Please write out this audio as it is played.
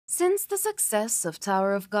Since the success of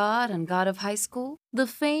Tower of God and God of High School, the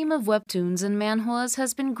fame of webtoons and manhwas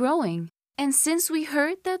has been growing. And since we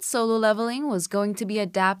heard that Solo Leveling was going to be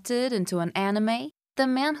adapted into an anime, the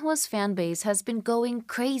manhwas fanbase has been going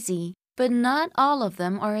crazy. But not all of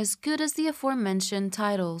them are as good as the aforementioned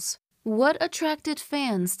titles. What attracted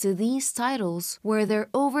fans to these titles were their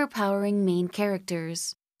overpowering main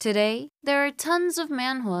characters. Today, there are tons of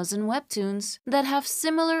manhwas and webtoons that have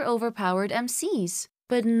similar overpowered MCs,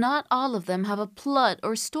 but not all of them have a plot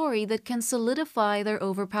or story that can solidify their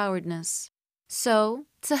overpoweredness. So,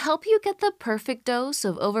 to help you get the perfect dose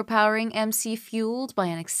of overpowering MC fueled by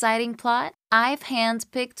an exciting plot, I've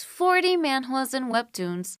handpicked 40 manhwas and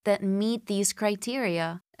webtoons that meet these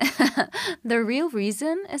criteria. The real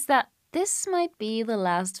reason is that this might be the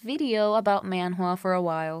last video about manhwa for a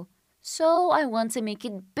while, so I want to make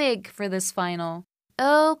it big for this final.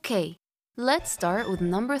 Okay, let's start with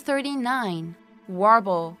number 39.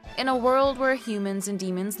 Warble. In a world where humans and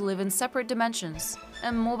demons live in separate dimensions,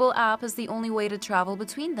 a mobile app is the only way to travel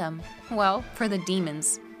between them. Well, for the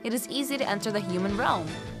demons, it is easy to enter the human realm,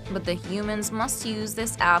 but the humans must use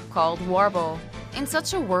this app called Warble. In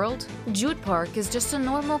such a world, Jude Park is just a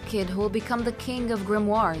normal kid who will become the king of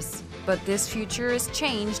grimoires, but this future is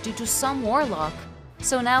changed due to some warlock.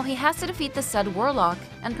 So now he has to defeat the said warlock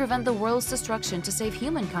and prevent the world's destruction to save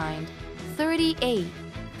humankind. 38.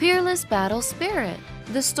 Peerless Battle Spirit.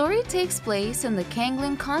 The story takes place in the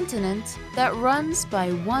Kangling continent that runs by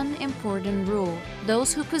one important rule.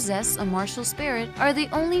 Those who possess a martial spirit are the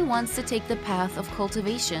only ones to take the path of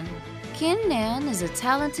cultivation. Kin Nan is a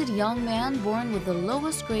talented young man born with the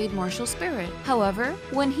lowest grade martial spirit. However,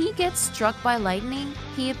 when he gets struck by lightning,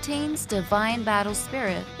 he obtains Divine Battle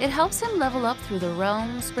Spirit. It helps him level up through the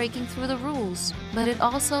realms, breaking through the rules, but it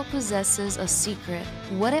also possesses a secret.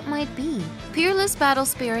 What it might be? Peerless Battle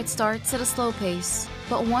Spirit starts at a slow pace,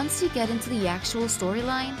 but once you get into the actual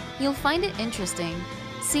storyline, you'll find it interesting.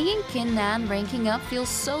 Seeing Kin Nan ranking up feels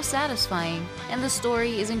so satisfying, and the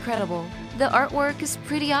story is incredible. The artwork is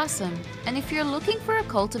pretty awesome, and if you're looking for a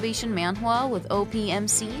cultivation manhwa with OP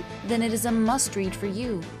MC, then it is a must-read for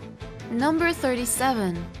you. Number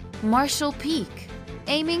 37. Martial Peak.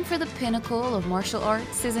 Aiming for the pinnacle of martial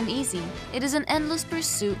arts isn't easy. It is an endless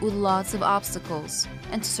pursuit with lots of obstacles,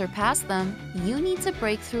 and to surpass them, you need to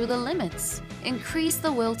break through the limits, increase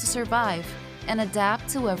the will to survive, and adapt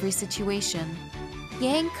to every situation.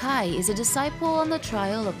 Yang Kai is a disciple on the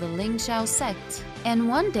trial of the Lingxiao sect, and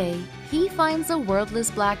one day, he finds a wordless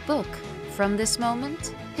black book. From this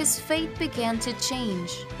moment, his fate began to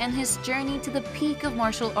change, and his journey to the peak of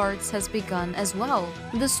martial arts has begun as well.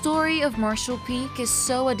 The story of Martial Peak is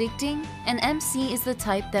so addicting, and MC is the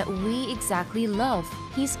type that we exactly love.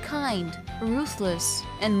 He's kind, ruthless,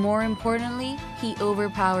 and more importantly, he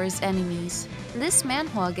overpowers enemies. This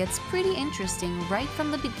manhwa gets pretty interesting right from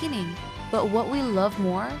the beginning. But what we love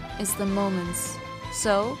more is the moments.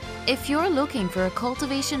 So, if you're looking for a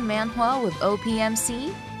cultivation manhwa with OP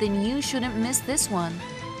MC, then you shouldn't miss this one.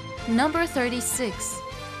 Number 36.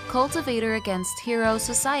 Cultivator against Hero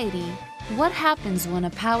Society. What happens when a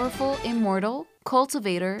powerful, immortal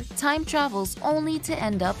cultivator time travels only to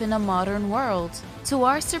end up in a modern world? To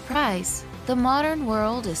our surprise, the modern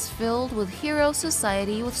world is filled with hero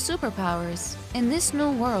society with superpowers. In this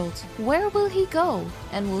new world, where will he go?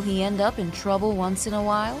 And will he end up in trouble once in a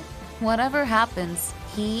while? Whatever happens,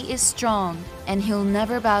 he is strong, and he'll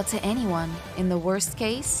never bow to anyone. In the worst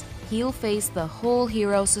case, he'll face the whole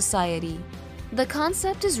hero society. The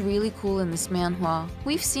concept is really cool in this manhwa.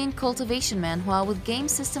 We've seen cultivation manhwa with game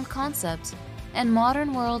system concepts, and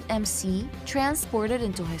modern world MC transported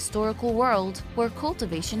into a historical world where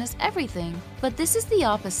cultivation is everything. But this is the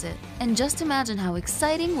opposite, and just imagine how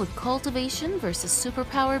exciting would cultivation versus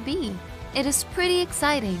superpower be. It is pretty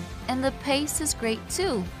exciting, and the pace is great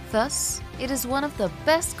too. Thus, it is one of the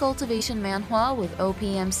best cultivation manhwa with OP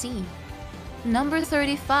MC. Number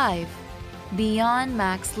 35. Beyond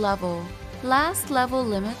Max Level. Last level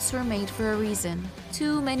limits were made for a reason.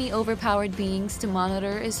 Too many overpowered beings to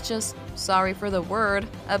monitor is just, sorry for the word,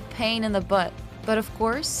 a pain in the butt. But of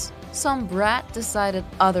course, some brat decided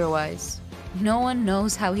otherwise. No one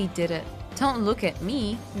knows how he did it. Don't look at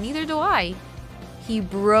me, neither do I. He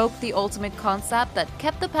broke the ultimate concept that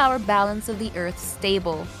kept the power balance of the Earth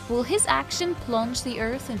stable. Will his action plunge the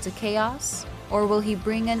Earth into chaos? Or will he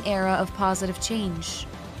bring an era of positive change?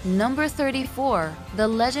 Number 34. The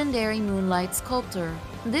legendary Moonlight Sculptor.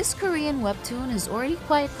 This Korean webtoon is already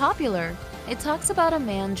quite popular. It talks about a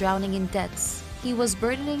man drowning in debts. He was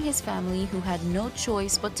burdening his family who had no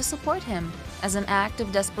choice but to support him. As an act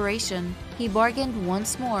of desperation, he bargained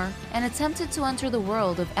once more and attempted to enter the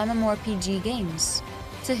world of MMORPG games.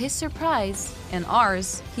 To his surprise, and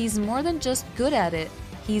ours, he's more than just good at it,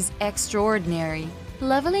 he's extraordinary.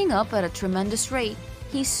 Leveling up at a tremendous rate,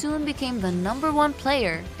 he soon became the #1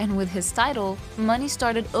 player, and with his title, money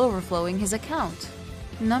started overflowing his account.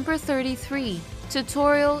 Number 33.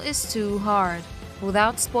 Tutorial is too hard.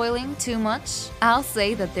 Without spoiling too much, I'll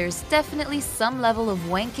say that there's definitely some level of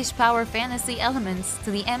wankish power fantasy elements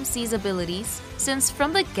to the MC's abilities, since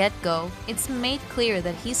from the get-go, it's made clear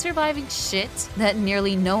that he's surviving shit that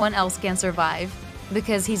nearly no one else can survive,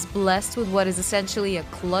 because he's blessed with what is essentially a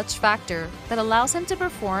clutch factor that allows him to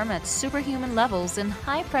perform at superhuman levels in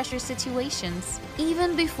high-pressure situations,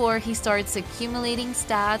 even before he starts accumulating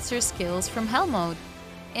stats or skills from Hell Mode.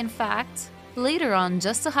 In fact, later on,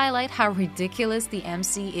 just to highlight how ridiculous the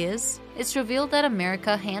MC is, it's revealed that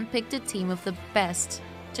America handpicked a team of the best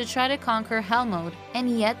to try to conquer Hell Mode,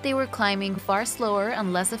 and yet they were climbing far slower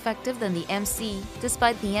and less effective than the MC,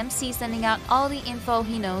 despite the MC sending out all the info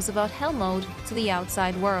he knows about Hell Mode to the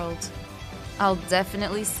outside world. I'll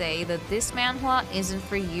definitely say that this manhwa isn't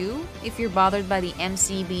for you if you're bothered by the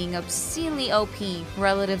MC being obscenely OP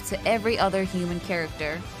relative to every other human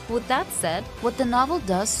character. With that said, what the novel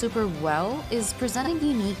does super well is presenting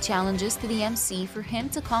unique challenges to the MC for him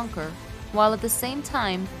to conquer, while at the same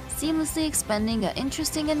time seamlessly expanding an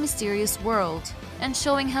interesting and mysterious world, and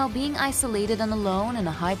showing how being isolated and alone in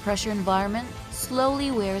a high-pressure environment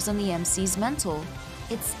slowly wears on the MC's mental.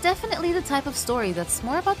 It's definitely the type of story that's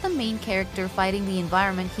more about the main character fighting the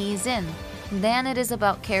environment he is in than it is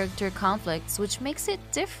about character conflicts, which makes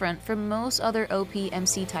it different from most other OP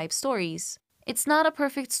MC-type stories. It's not a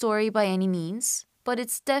perfect story by any means, but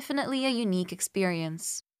it's definitely a unique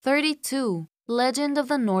experience. 32. Legend of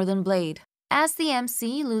the Northern Blade. As the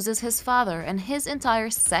MC loses his father and his entire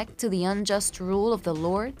sect to the unjust rule of the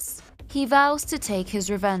lords, he vows to take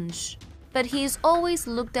his revenge. But he is always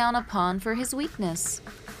looked down upon for his weakness.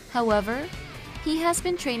 However, he has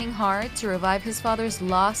been training hard to revive his father's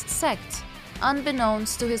lost sect,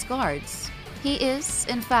 unbeknownst to his guards. He is,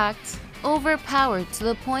 in fact, overpowered to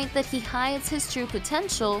the point that he hides his true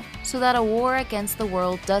potential so that a war against the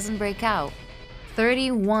world doesn't break out.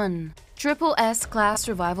 31. Triple S Class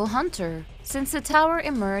Survival Hunter. Since the tower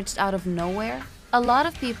emerged out of nowhere, a lot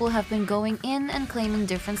of people have been going in and claiming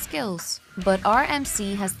different skills. But our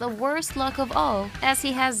MC has the worst luck of all, as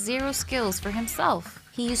he has 0 skills for himself.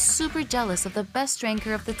 He is super jealous of the best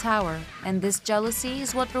ranker of the tower, and this jealousy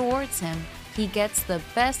is what rewards him. He gets the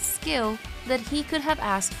best skill that he could have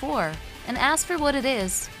asked for. And as for what it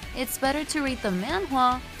is, it's better to read the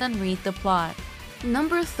manhwa than read the plot.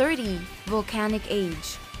 Number 30. Volcanic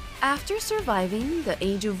Age. After surviving the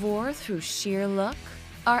Age of War through sheer luck,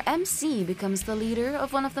 our MC becomes the leader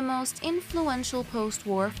of one of the most influential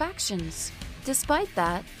post-war factions. Despite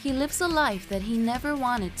that, he lives a life that he never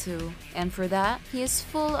wanted to, and for that, he is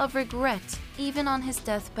full of regret, even on his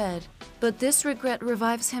deathbed. But this regret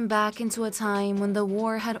revives him back into a time when the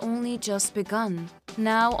war had only just begun.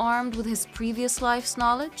 Now armed with his previous life's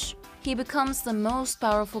knowledge, he becomes the most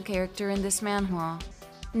powerful character in this manhwa.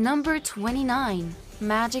 Number 29.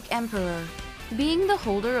 Magic Emperor. Being the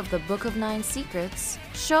holder of the Book of 9 Secrets,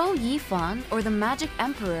 쏘ǳᴏᴜᴜᴜ, or the Magic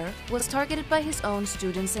Emperor, was targeted by his own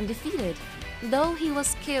students and defeated. Though he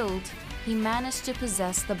was killed, he managed to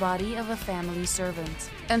possess the body of a family servant.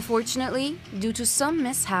 Unfortunately, due to some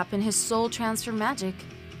mishap in his soul transfer magic,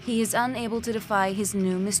 he is unable to defy his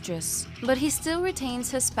new mistress, but he still retains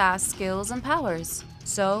his past skills and powers.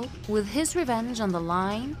 So, with his revenge on the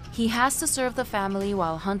line, he has to serve the family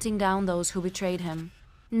while hunting down those who betrayed him.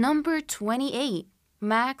 Number 28.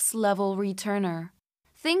 Max Level Returner.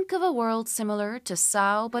 Think of a world similar to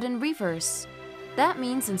ＳAO but in reverse. That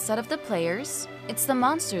means instead of the players, it's the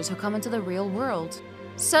monsters who come into the real world.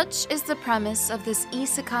 Such is the premise of this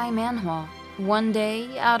isekai manhwa. One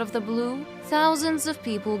day, out of the blue, thousands of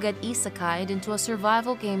people get isekai'd into a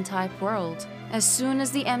survival game type world. As soon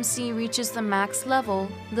as the MC reaches the max level,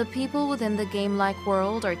 the people within the game-like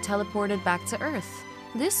world are teleported back to Earth.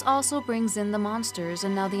 This also brings in the monsters,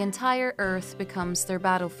 and now the entire Earth becomes their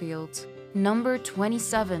battlefield. Number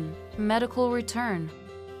 27. Medical Return.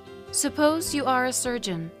 Suppose you are a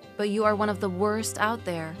surgeon, but you are one of the worst out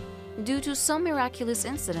there. Due to some miraculous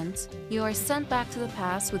incident, you are sent back to the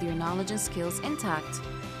past with your knowledge and skills intact.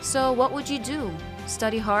 So what would you do?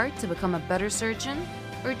 Study hard to become a better surgeon?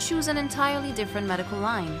 Or choose an entirely different medical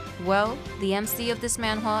line? Well, the MC of this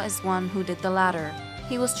manhwa is one who did the latter.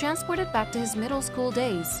 He was transported back to his middle school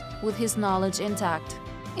days, with his knowledge intact.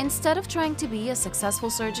 Instead of trying to be a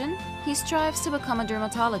successful surgeon, he strives to become a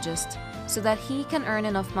dermatologist, so that he can earn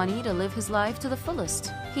enough money to live his life to the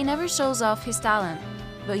fullest. He never shows off his talent,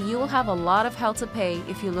 but you will have a lot of hell to pay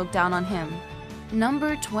if you look down on him.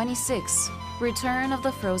 Number 26. Return of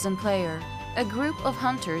the Frozen Player. A group of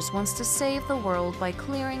hunters wants to save the world by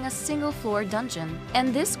clearing a single-floor dungeon,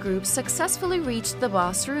 and this group successfully reached the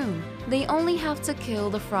boss room. They only have to kill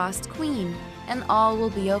the Frost Queen, and all will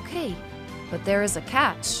be okay. But there is a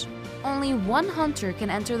catch. Only one hunter can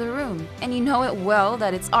enter the room, and you know it well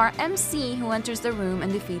that it's our MC who enters the room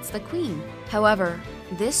and defeats the queen. However,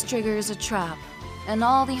 this triggers a trap, and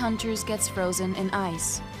all the hunters gets frozen in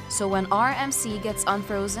ice. So when our MC gets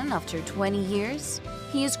unfrozen after 20 years,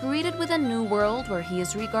 he is greeted with a new world where he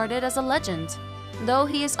is regarded as a legend. Though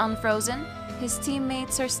he is unfrozen, his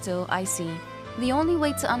teammates are still icy. The only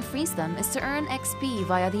way to unfreeze them is to earn XP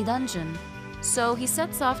via the dungeon. So he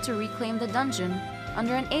sets off to reclaim the dungeon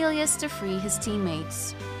under an alias to free his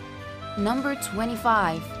teammates. Number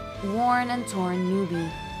 25. Worn and Torn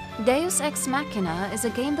Newbie. Deus Ex Machina is a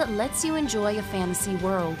game that lets you enjoy a fantasy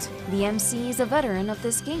world. The MC is a veteran of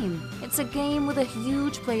this game. It's a game with a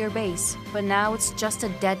huge player base, but now it's just a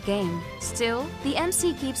dead game. Still, the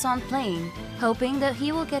MC keeps on playing, hoping that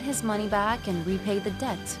he will get his money back and repay the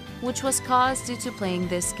debt, which was caused due to playing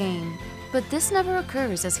this game. But this never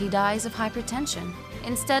occurs as he dies of hypertension.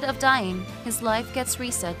 Instead of dying, his life gets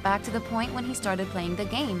reset back to the point when he started playing the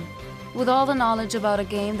game. With all the knowledge about a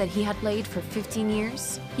game that he had played for 15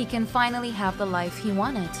 years, he can finally have the life he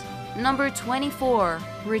wanted. Number 24.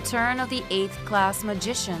 Return of the 8th Class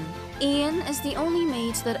Magician. Ian is the only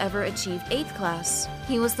mage that ever achieved 8th class.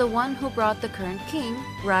 He was the one who brought the current king,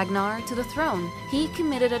 Ragnar, to the throne. He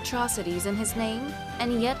committed atrocities in his name,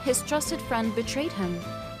 and yet his trusted friend betrayed him.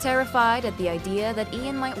 Terrified at the idea that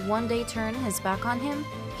Ian might one day turn his back on him,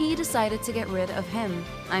 he decided to get rid of him.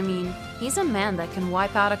 I mean, he's a man that can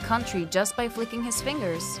wipe out a country just by flicking his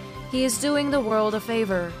fingers. He is doing the world a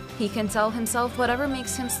favor. He can tell himself whatever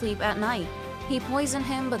makes him sleep at night. He poisoned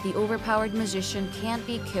him, but the overpowered magician can't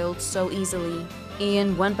be killed so easily.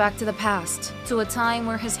 Ian went back to the past, to a time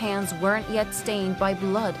where his hands weren't yet stained by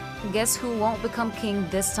blood. Guess who won't become king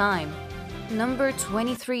this time? Number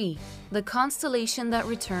 23. The constellation that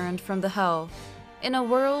returned from the hell. In a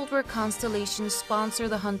world where constellations sponsor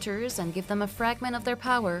the hunters and give them a fragment of their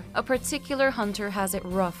power, a particular hunter has it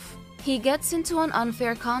rough. He gets into an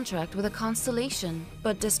unfair contract with a constellation,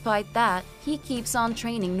 but despite that, he keeps on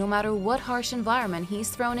training no matter what harsh environment he's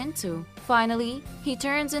thrown into. Finally, he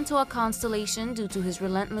turns into a constellation due to his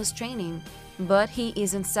relentless training. But he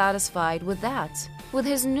isn't satisfied with that. With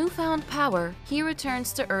his newfound power, he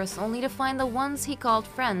returns to Earth only to find the ones he called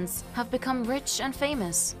friends have become rich and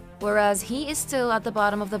famous, whereas he is still at the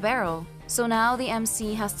bottom of the barrel. So now the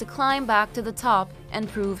MC has to climb back to the top and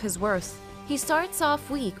prove his worth. He starts off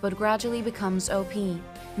weak but gradually becomes OP.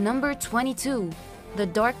 Number 22. The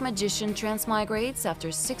Dark Magician transmigrates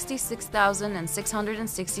after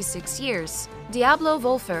 66,666 years. Diablo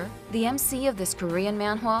Volfer, the MC of this Korean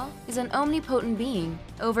manhwa, is an omnipotent being,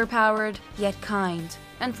 overpowered yet kind.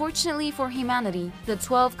 Unfortunately for humanity, the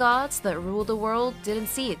 12 gods that rule the world didn't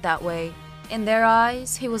see it that way. In their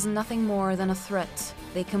eyes, he was nothing more than a threat.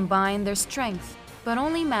 They combined their strength, but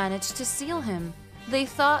only managed to seal him. They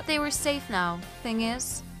thought they were safe now. Thing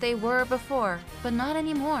is, they were before, but not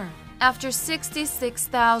anymore. After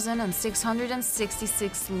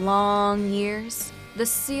 66,666 long years, the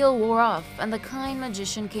seal wore off and the kind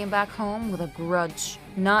magician came back home with a grudge.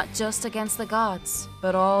 Not just against the gods,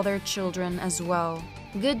 but all their children as well.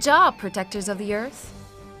 Good job, protectors of the earth!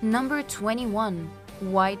 Number 21.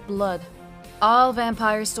 White Blood. All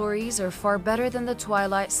vampire stories are far better than the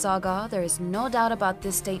Twilight Saga, there is no doubt about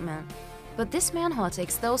this statement. But this manhwa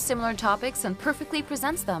takes those similar topics and perfectly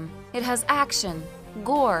presents them. It has action,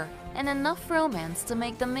 gore, and enough romance to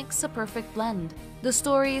make the mix a perfect blend. The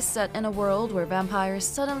story is set in a world where vampires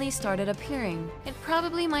suddenly started appearing. It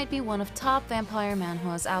probably might be one of top vampire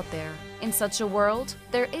manhwas out there. In such a world,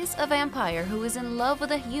 there is a vampire who is in love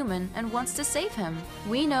with a human and wants to save him.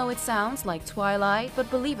 We know it sounds like Twilight, but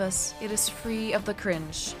believe us, it is free of the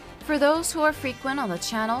cringe. For those who are frequent on the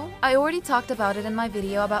channel, I already talked about it in my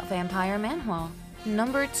video about vampire manhwa.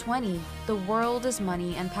 Number 20. The World is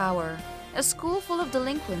Money and Power. A school full of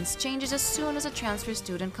delinquents changes as soon as a transfer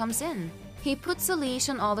student comes in. He puts a leash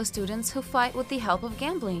on all the students who fight with the help of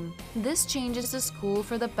gambling. This changes the school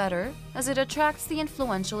for the better, as it attracts the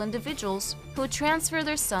influential individuals who transfer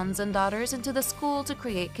their sons and daughters into the school to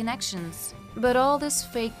create connections. But all this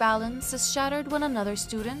fake balance is shattered when another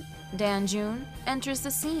student, Dan-jun, enters the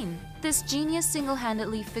scene. This genius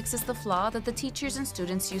single-handedly fixes the flaw that the teachers and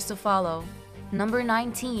students used to follow. Number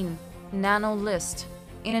 19. Nano List.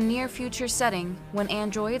 In a near-future setting, when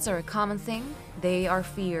androids are a common thing, they are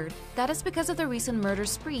feared. That is because of the recent murder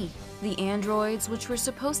spree. The androids, which were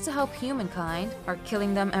supposed to help humankind, are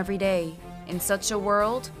killing them every day. In such a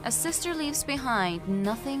world, a sister leaves behind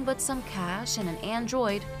nothing but some cash and an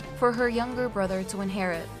android for her younger brother to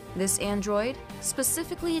inherit. This android,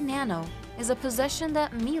 specifically Nano, is a possession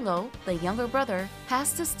that Milo, the younger brother,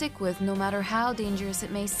 has to stick with no matter how dangerous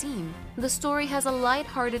it may seem. The story has a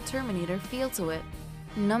light-hearted Terminator feel to it.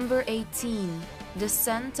 Number 18.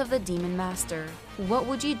 Descent of the Demon Master. What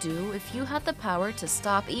would you do if you had the power to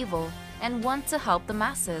stop evil and want to help the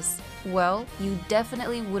masses? Well, you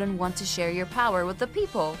definitely wouldn't want to share your power with the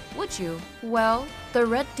people, would you? Well, the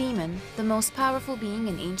Red Demon, the most powerful being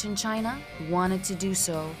in ancient China, wanted to do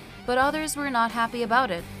so. But others were not happy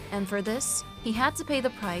about it, and for this, he had to pay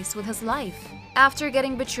the price with his life. After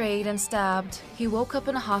getting betrayed and stabbed, he woke up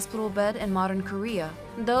in a hospital bed in modern Korea.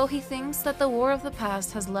 Though he thinks that the war of the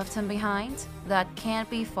past has left him behind, that can't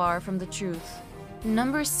be far from the truth.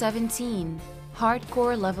 Number 17.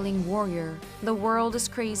 Hardcore Leveling Warrior. The world is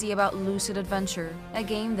crazy about Lucid Adventure, a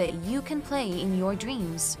game that you can play in your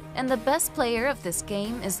dreams. And the best player of this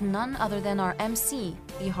game is none other than our MC,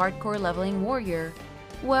 the Hardcore Leveling Warrior.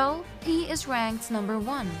 Well, he is ranked number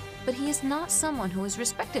 1, but he is not someone who is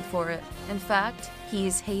respected for it. In fact, he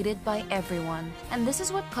is hated by everyone, and this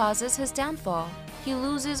is what causes his downfall. He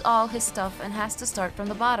loses all his stuff and has to start from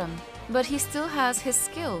the bottom. But he still has his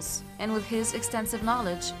skills, and with his extensive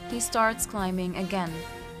knowledge, he starts climbing again.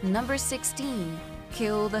 Number 16.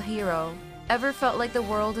 Kill the Hero. Ever felt like the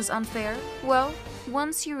world is unfair? Well,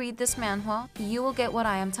 once you read this manhwa, you will get what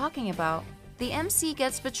I am talking about. The MC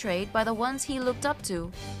gets betrayed by the ones he looked up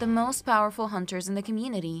to, the most powerful hunters in the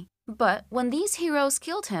community. But when these heroes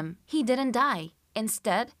killed him, he didn't die.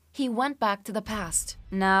 Instead, he went back to the past.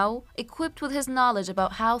 Now, equipped with his knowledge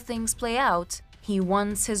about how things play out, he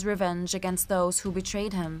wants his revenge against those who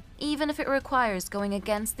betrayed him, even if it requires going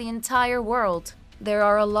against the entire world. There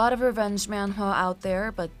are a lot of revenge manhwa out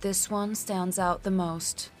there, but this one stands out the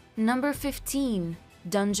most. Number 15.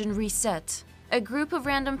 Dungeon Reset. A group of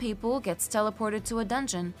random people gets teleported to a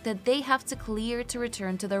dungeon that they have to clear to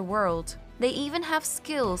return to their world. They even have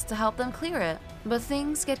skills to help them clear it. But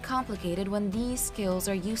things get complicated when these skills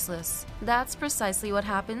are useless. That's precisely what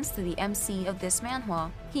happens to the MC of this manhwa.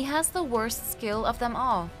 He has the worst skill of them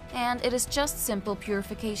all, and it is just simple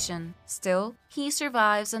purification. Still, he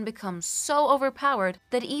survives and becomes so overpowered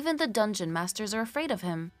that even the dungeon masters are afraid of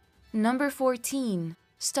him. Number 14.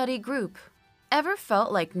 Study Group. Ever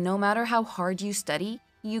felt like no matter how hard you study,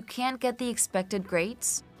 you can't get the expected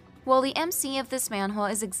grades? Well, the MC of this manhwa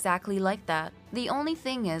is exactly like that. The only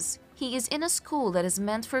thing is, he is in a school that is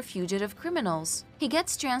meant for fugitive criminals. He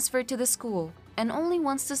gets transferred to the school and only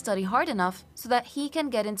wants to study hard enough so that he can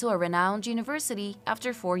get into a renowned university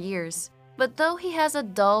after 4 years. But though he has a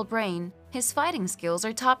dull brain, his fighting skills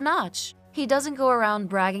are top-notch. He doesn't go around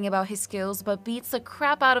bragging about his skills but beats the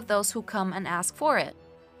crap out of those who come and ask for it.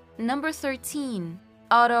 Number 13.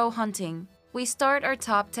 Auto Hunting. We start our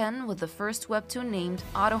top 10 with the first webtoon named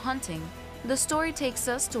Auto Hunting. The story takes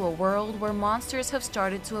us to a world where monsters have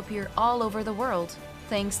started to appear all over the world.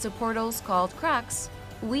 Thanks to portals called cracks,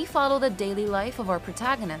 we follow the daily life of our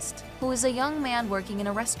protagonist, who is a young man working in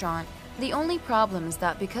a restaurant. The only problem is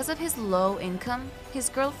that because of his low income, his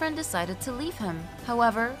girlfriend decided to leave him.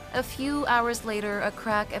 However, a few hours later, a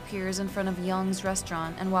crack appears in front of Young's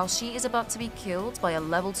restaurant, and while she is about to be killed by a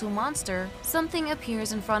level 2 monster, something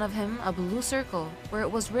appears in front of him, a blue circle, where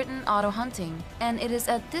it was written Auto Hunting. And it is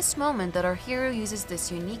at this moment that our hero uses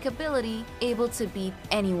this unique ability, able to beat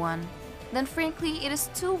anyone. Then frankly, it is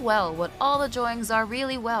too well what all the drawings are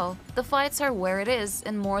really well. The fights are where it is,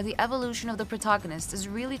 and more the evolution of the protagonist is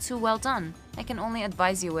really too well done. I can only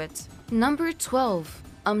advise you it. Number 12.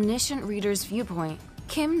 Omniscient Reader's Viewpoint.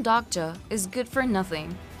 Kim Dokja is good for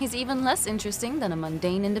nothing. He's even less interesting than a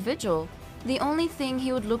mundane individual. The only thing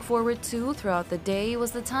he would look forward to throughout the day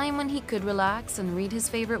was the time when he could relax and read his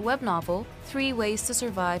favorite web novel, 3 Ways to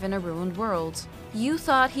Survive in a Ruined World. You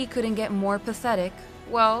thought he couldn't get more pathetic?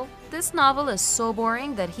 Well, this novel is so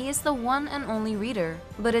boring that he is the one and only reader.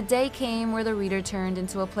 But a day came where the reader turned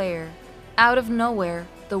into a player. Out of nowhere,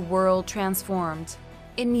 the world transformed.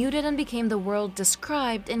 It muted and became the world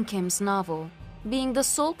described in Kim's novel. Being the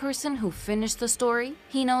sole person who finished the story,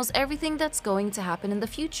 he knows everything that's going to happen in the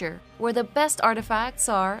future, where the best artifacts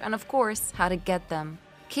are, and of course, how to get them.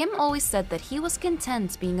 Kim always said that he was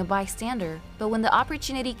content being a bystander, but when the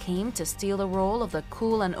opportunity came to steal the role of the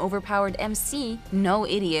cool and overpowered MC, no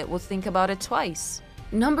idiot would think about it twice.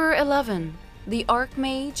 Number 11. The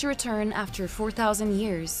Archmage Return After 4,000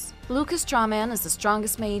 Years. Lucas Strawman is the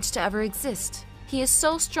strongest mage to ever exist. He is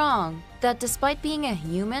so strong that despite being a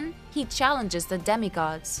human, he challenges the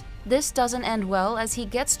demigods. This doesn't end well as he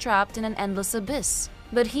gets trapped in an endless abyss.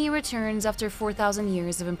 but he returns after 4,000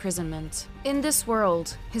 years of imprisonment. In this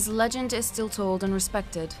world, his legend is still told and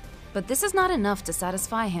respected, but this is not enough to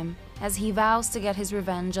satisfy him, as he vows to get his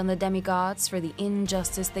revenge on the demigods for the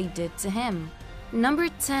injustice they did to him. Number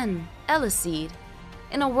 10. Eliseed.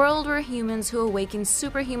 In a world where humans who awaken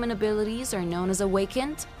superhuman abilities are known as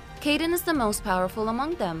awakened, Caden is the most powerful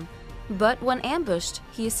among them. But when ambushed,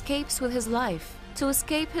 he escapes with his life. To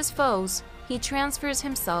escape his foes, he transfers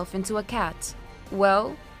himself into a cat.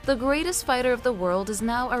 Well, the greatest fighter of the world is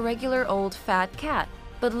now a regular old fat cat,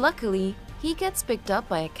 but luckily, he gets picked up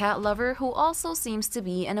by a cat lover who also seems to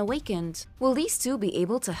be an awakened. Will these two be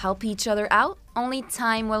able to help each other out? Only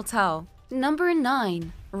time will tell. Number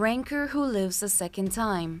 9. Rancor who lives a second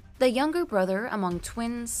time. The younger brother among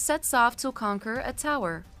twins sets off to conquer a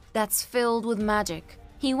tower that's filled with magic.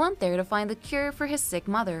 He went there to find the cure for his sick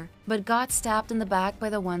mother, but got stabbed in the back by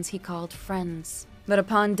the ones he called friends. But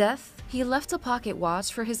upon death, he left a pocket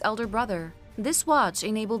watch for his elder brother. This watch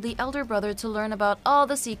enabled the elder brother to learn about all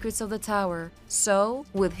the secrets of the tower. So,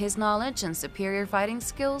 with his knowledge and superior fighting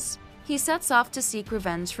skills, he sets off to seek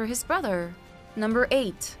revenge for his brother. Number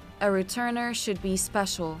 8. A returner should be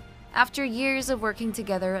special. After years of working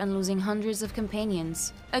together and losing hundreds of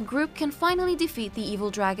companions, a group can finally defeat the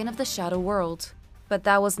evil dragon of the Shadow World. But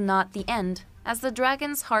that was not the end, as the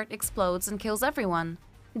dragon's heart explodes and kills everyone.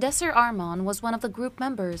 Desser Armon was one of the group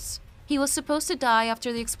members. He was supposed to die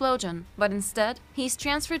after the explosion, but instead, he's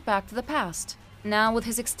transferred back to the past. Now, with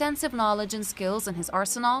his extensive knowledge and skills in his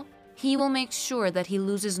arsenal, he will make sure that he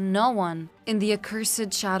loses no one in the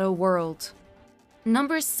accursed Shadow World.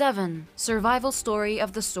 Number 7. Survival Story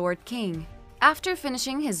of the Sword King. After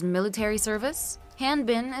finishing his military service,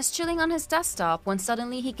 Hanbin is chilling on his desktop when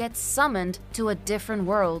suddenly he gets summoned to a different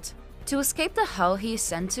world. To escape the hell he is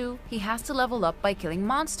sent to, he has to level up by killing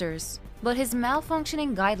monsters. But his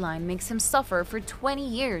malfunctioning guideline makes him suffer for 20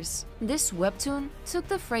 years. This webtoon took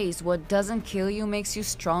the phrase "what doesn't kill you makes you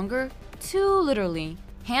stronger" too literally.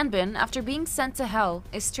 Hanbin, after being sent to hell,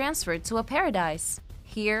 is transferred to a paradise.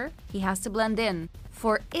 Here, he has to blend in,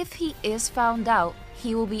 for if he is found out,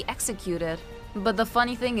 he will be executed. But the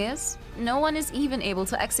funny thing is, no one is even able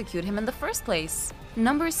to execute him in the first place.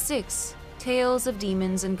 Number 6. Tales of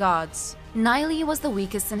Demons and Gods. Niley was the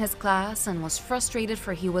weakest in his class and was frustrated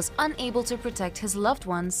for he was unable to protect his loved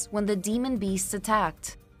ones when the demon beasts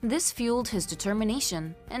attacked. This fueled his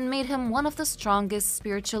determination and made him one of the strongest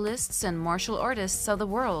spiritualists and martial artists of the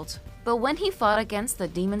world. But when he fought against the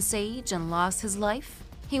demon sage and lost his life,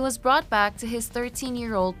 he was brought back to his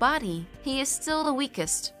 13-year-old body. He is still the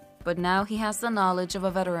weakest, but now he has the knowledge of a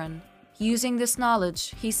veteran. Using this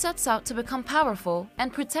knowledge, he sets out to become powerful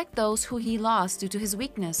and protect those who he lost due to his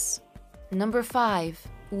weakness. Number 5.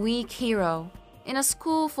 Weak Hero. In a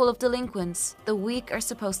school full of delinquents, the weak are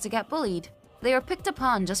supposed to get bullied. They are picked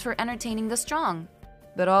upon just for entertaining the strong.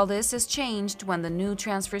 But all this is changed when the new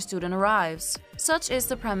transfer student arrives. Such is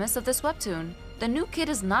the premise of this webtoon. The new kid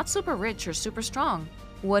is not super rich or super strong.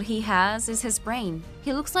 What he has is his brain.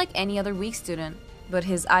 He looks like any other weak student, but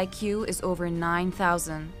his IQ is over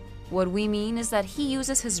 9,000. What we mean is that he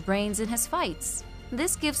uses his brains in his fights.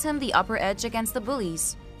 This gives him the upper edge against the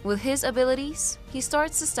bullies. With his abilities, he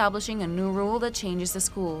starts establishing a new rule that changes the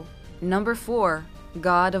school. Number 4.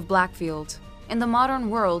 God of Blackfield. In the modern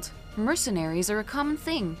world, mercenaries are a common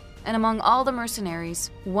thing, and among all the mercenaries,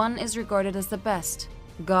 one is regarded as the best,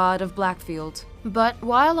 God of Blackfield. But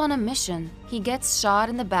while on a mission, he gets shot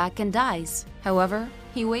in the back and dies. However,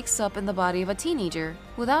 he wakes up in the body of a teenager.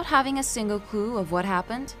 Without having a single clue of what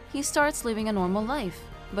happened, he starts living a normal life.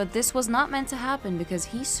 But this was not meant to happen because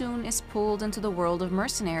he soon is pulled into the world of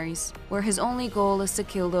mercenaries, where his only goal is to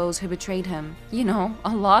kill those who betrayed him. You know,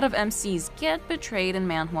 a lot of MCs get betrayed in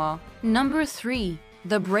manhwa. Number 3.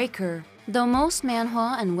 The Breaker. Though most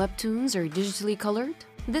manhwa and webtoons are digitally colored,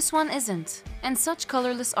 this one isn't. And such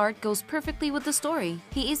colorless art goes perfectly with the story.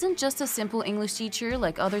 He isn't just a simple English teacher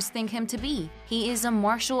like others think him to be. He is a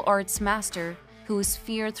martial arts master who is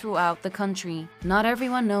feared throughout the country. Not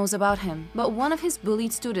everyone knows about him, but one of his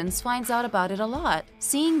bullied students finds out about it a lot.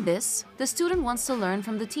 Seeing this, the student wants to learn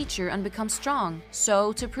from the teacher and become strong.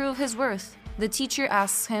 So, to prove his worth, the teacher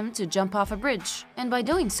asks him to jump off a bridge, and by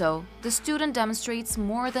doing so, the student demonstrates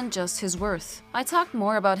more than just his worth. I talked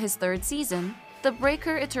more about his 3rd season, The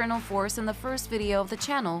Breaker Eternal Force, in the first video of the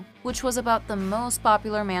channel, which was about the most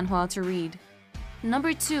popular manhwa to read.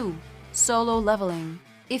 Number 2. Solo Leveling.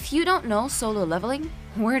 If you don't know solo leveling,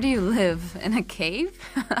 where do you live? In a cave?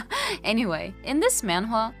 Anyway, in this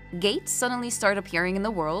manhwa, gates suddenly start appearing in the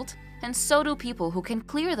world, and so do people who can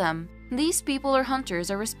clear them. These people or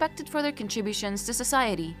hunters are respected for their contributions to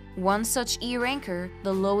society. One such E ranker,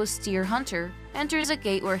 the lowest tier hunter, enters a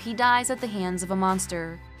gate where he dies at the hands of a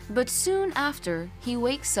monster. But soon after, he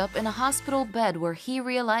wakes up in a hospital bed where he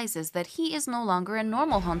realizes that he is no longer a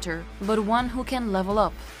normal hunter, but one who can level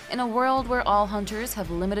up. In a world where all hunters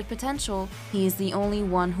have limited potential, he is the only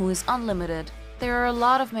one who is unlimited. There are a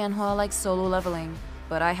lot of manhwa like Solo Leveling,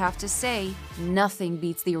 but I have to say, nothing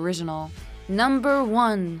beats the original. Number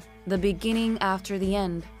 1. The beginning after the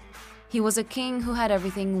end. He was a king who had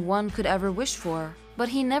everything one could ever wish for, but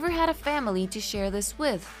he never had a family to share this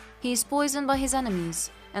with. He is poisoned by his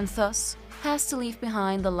enemies, and thus has to leave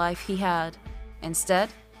behind the life he had. Instead,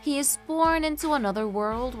 he is born into another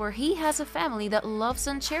world where he has a family that loves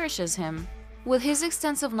and cherishes him. With his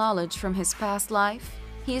extensive knowledge from his past life,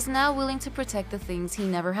 he is now willing to protect the things he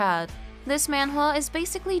never had. This manhwa is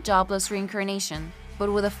basically jobless reincarnation,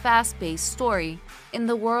 but with a fast-paced story. In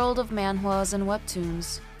the world of manhwas and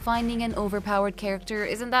webtoons, finding an overpowered character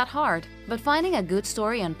isn't that hard, but finding a good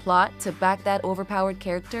story and plot to back that overpowered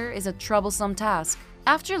character is a troublesome task.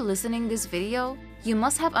 After listening this video, you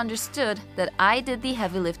must have understood that I did the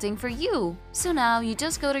heavy lifting for you. So now you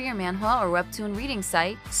just go to your manhwa or webtoon reading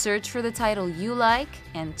site, search for the title you like,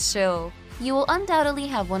 and chill. You will undoubtedly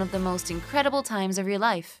have one of the most incredible times of your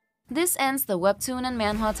life. This ends the webtoon and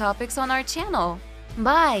manhwa topics on our channel.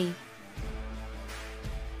 Bye!